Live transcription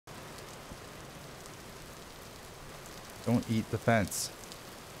Don't eat the fence.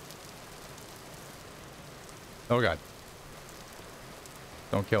 Oh god.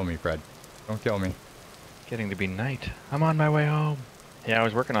 Don't kill me, Fred. Don't kill me. Getting to be night. I'm on my way home. Yeah, I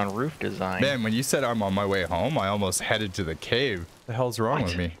was working on roof design. Man, when you said I'm on my way home, I almost headed to the cave. What the hell's wrong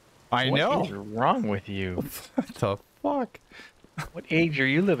with me? I know. What is wrong with you? What the fuck? What age are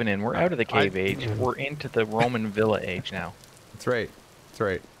you living in? We're out of the cave age. We're into the Roman villa age now. That's right. That's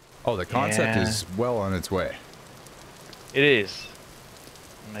right. Oh, the concept is well on its way. It is.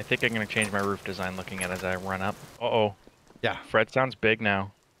 And I think I'm going to change my roof design looking at it as I run up. Uh-oh. Yeah. Fred sounds big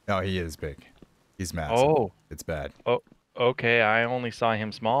now. Oh, he is big. He's massive. Oh. It's bad. Oh, okay. I only saw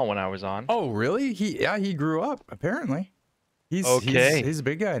him small when I was on. Oh, really? He grew up, apparently. He's a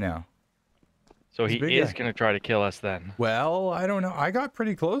big guy now. So he is going to try to kill us then. Well, I don't know. I got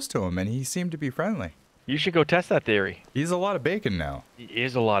pretty close to him, and he seemed to be friendly. You should go test that theory. He's a lot of bacon now. He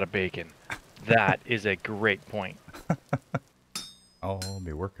is a lot of bacon. That is a great point. I'll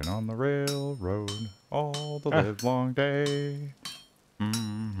be working on the railroad all the livelong day.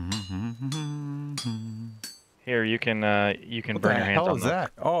 Here, you can burn your hands on What the hell is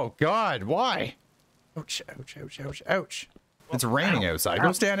that? Oh, God, why? Ouch, ouch, ouch, ouch, ouch. It's raining outside.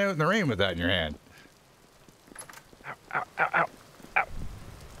 Go stand out in the rain with that in your hand. Ow, ow, ow, ow, ow.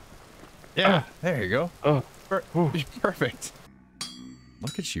 Yeah, there you go. Oh, perfect.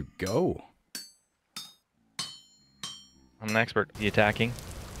 Look at you go. I'm an expert. Is he attacking?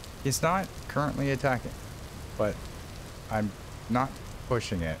 He's not currently attacking, but I'm not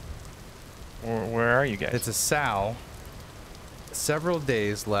pushing it. Where are you guys? It's a sow. Several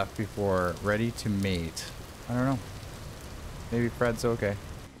days left before ready to mate. I don't know. Maybe Fred's okay.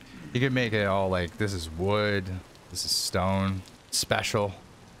 You could make it all like, this is wood, this is stone, special,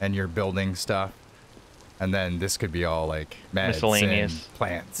 and you're building stuff. And then this could be all like meds miscellaneous and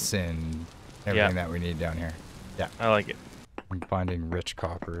plants and everything that we need down here. Yeah. I like it. I'm finding rich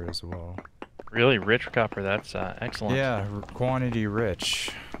copper as well. Really? Rich copper? That's excellent. Yeah, quantity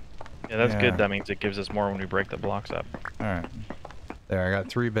rich. Yeah, that's good. That means it gives us more when we break the blocks up. Alright. There, I got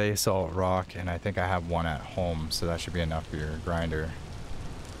 3 basalt rock, and I think I have 1 at home, so that should be enough for your grinder.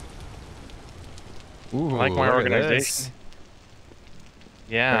 Ooh, I like my organization.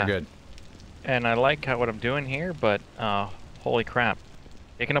 Yeah. Very good. And I like what I'm doing here, but holy crap.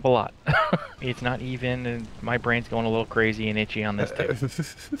 Taking up a lot. It's not even, and my brain's going a little crazy and itchy on this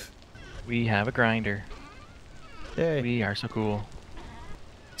too. We have a grinder. Yay. We are so cool.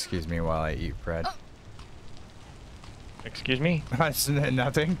 Excuse me while I eat, Fred. Excuse me?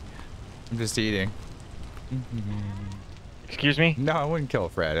 Nothing. I'm just eating. Excuse me? No, I wouldn't kill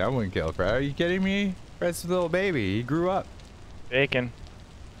Fred. I wouldn't kill Fred. Are you kidding me? Fred's a little baby. He grew up. Bacon.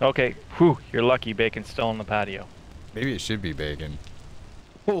 Okay. Whew. You're lucky bacon's still on the patio. Maybe it should be bacon.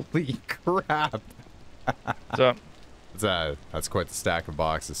 Holy crap. So. That's quite the stack of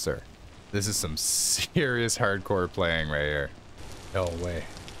boxes, sir. This is some serious hardcore playing right here. No way.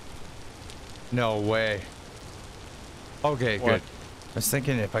 No way. Okay, What? good. I was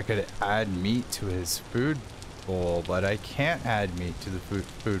thinking if I could add meat to his food bowl, but I can't add meat to the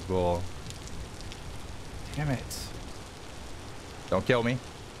food bowl. Damn it. Don't kill me.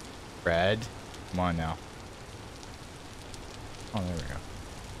 Fred. Come on now. Oh, there we go.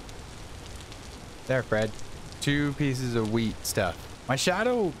 There, Fred. 2 pieces of wheat stuff. My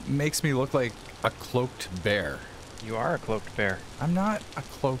shadow makes me look like a cloaked bear. You are a cloaked bear. I'm not a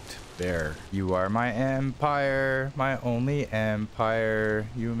cloaked bear. You are my empire, my only empire.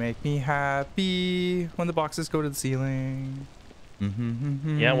 You make me happy when the boxes go to the ceiling.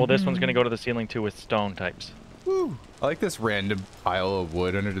 Yeah, well, this one's going to go to the ceiling too with stone types. Woo. I like this random pile of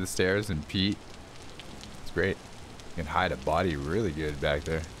wood under the stairs and peat. It's great. You can hide a body really good back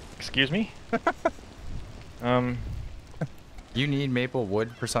there. Excuse me? You need maple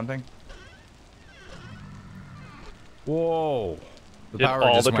wood for something? Whoa. Did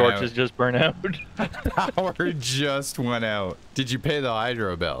all the torches just burn out? Power just went out. Did you pay the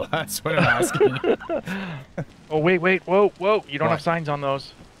hydro bill? That's what I'm asking. Oh, wait. Whoa. You don't have signs on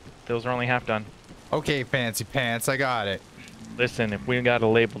those. Those are only half done. Okay, fancy pants. I got it. Listen, if we got to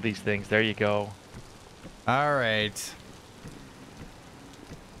label these things, there you go. All right.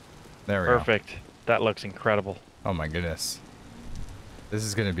 There we go. Perfect. That looks incredible. Oh, my goodness. This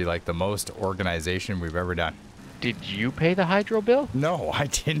is going to be like the most organization we've ever done. Did you pay the hydro bill? No, I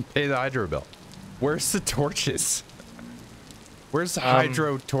didn't pay the hydro bill. Where's the torches? Where's the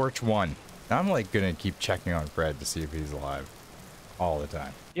hydro torch 1? I'm like going to keep checking on Fred to see if he's alive all the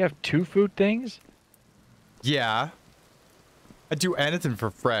time. You have 2 food things? Yeah. I'd do anything for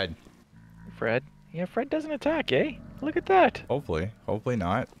Fred. Fred? Yeah, Fred doesn't attack, eh? Look at that. Hopefully. Hopefully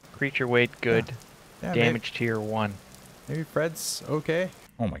not. Creature weight good. Yeah, Damage tier 1. Maybe Fred's okay.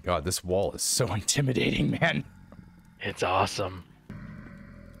 Oh my god, this wall is so intimidating, man. It's awesome.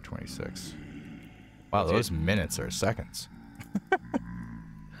 26. Wow, those minutes are seconds.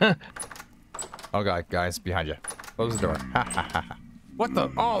 Oh god, guys, behind you. Close the door. Ha ha ha ha. What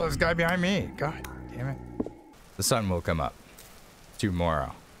the? Oh, there's a guy behind me. God damn it. The sun will come up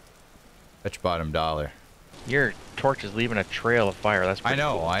tomorrow. Bet your bottom dollar. Your torch is leaving a trail of fire. That's pretty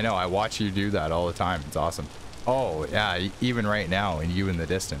cool. I know. I watch you do that all the time. It's awesome. Oh, yeah, even right now, and you in the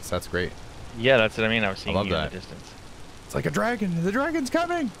distance. That's great. Yeah, that's what I mean. I was seeing love you that. in the distance. It's like a dragon. The dragon's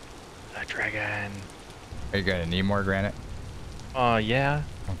coming. A dragon. Are you going to need more granite? Yeah.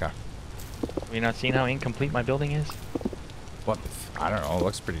 Okay. Have you not seen how incomplete my building is? What? I don't know. It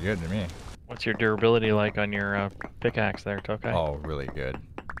looks pretty good to me. What's your durability like on your pickaxe there, Tokai? Oh, really good.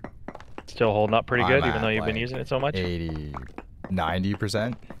 Still holding up pretty good, I'm even though at, you've been like, using it so much? 80,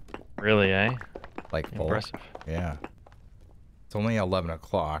 90%. Really, eh? Like full. Impressive. Yeah. It's only 11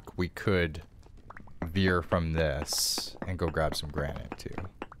 o'clock. We could veer from this and go grab some granite too.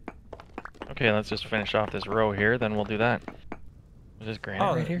 Okay, let's just finish off this row here, then we'll do that. Is this granite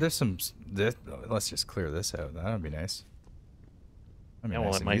right here? There's some. Let's just clear this out. That'd be nice. That'd be Yeah,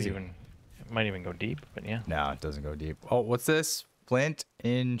 well, nice it and might easy. even go deep, but yeah. No, it doesn't go deep. Oh, what's this? Flint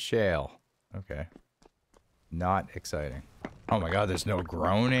in shale. Okay. Not exciting. Oh my god, there's no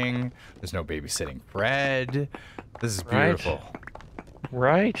groaning. There's no babysitting Fred. This is beautiful.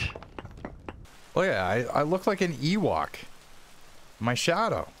 Right. Oh yeah, I look like an Ewok. My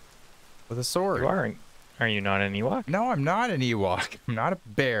shadow. With a sword. You are you not an Ewok? No, I'm not an Ewok. I'm not a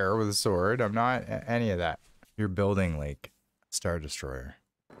bear with a sword. I'm not any of that. You're building like Star Destroyer.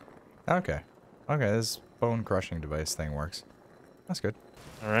 Okay. Okay, this bone crushing device thing works. That's good.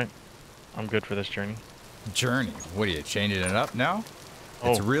 Alright. I'm good for this journey. Journey. What are you changing it up now?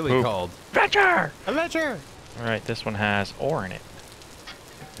 It's Oh, really poop. called Adventure! Adventure. Alright, this one has ore in it.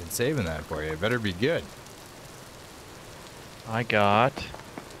 Been saving that for you. It better be good. I got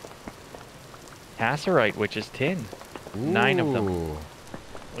Tasserite, which is tin. 9 of them. Ooh.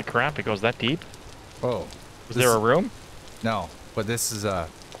 Holy crap, it goes that deep? Oh. Was there a room? No, but this is a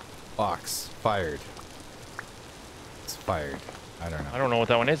box. Fired. It's fired. I don't know. I don't know what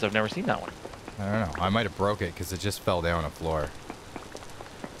that one is. I've never seen that one. I don't know. I might have broke it because it just fell down the floor.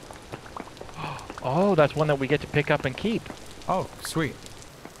 Oh, that's one that we get to pick up and keep. Oh, sweet.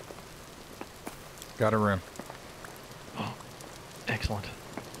 Got a room. Excellent.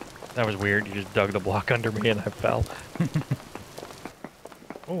 That was weird. You just dug the block under me and I fell.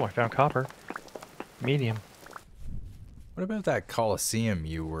 Oh, I found copper. Medium. What about that Coliseum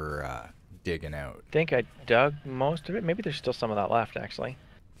you were digging out? I think I dug most of it. Maybe there's still some of that left, actually.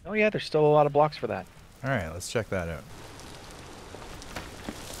 Oh yeah, there's still a lot of blocks for that. All right, let's check that out.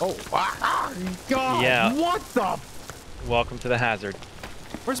 Oh, God! Yeah. What the? Welcome to the hazard.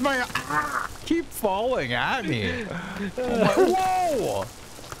 Where's my? Keep falling at me. Oh my,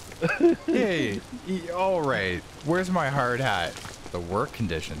 whoa! Hey, all right. Where's my hard hat? The work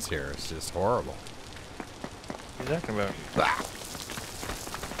conditions here is just horrible. What are you talking about?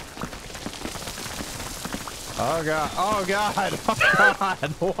 Oh god! Oh god! Oh god!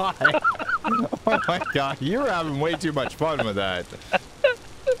 Why? Oh my god! You're having way too much fun with that.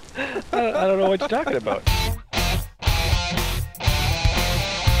 I don't know what you're talking about.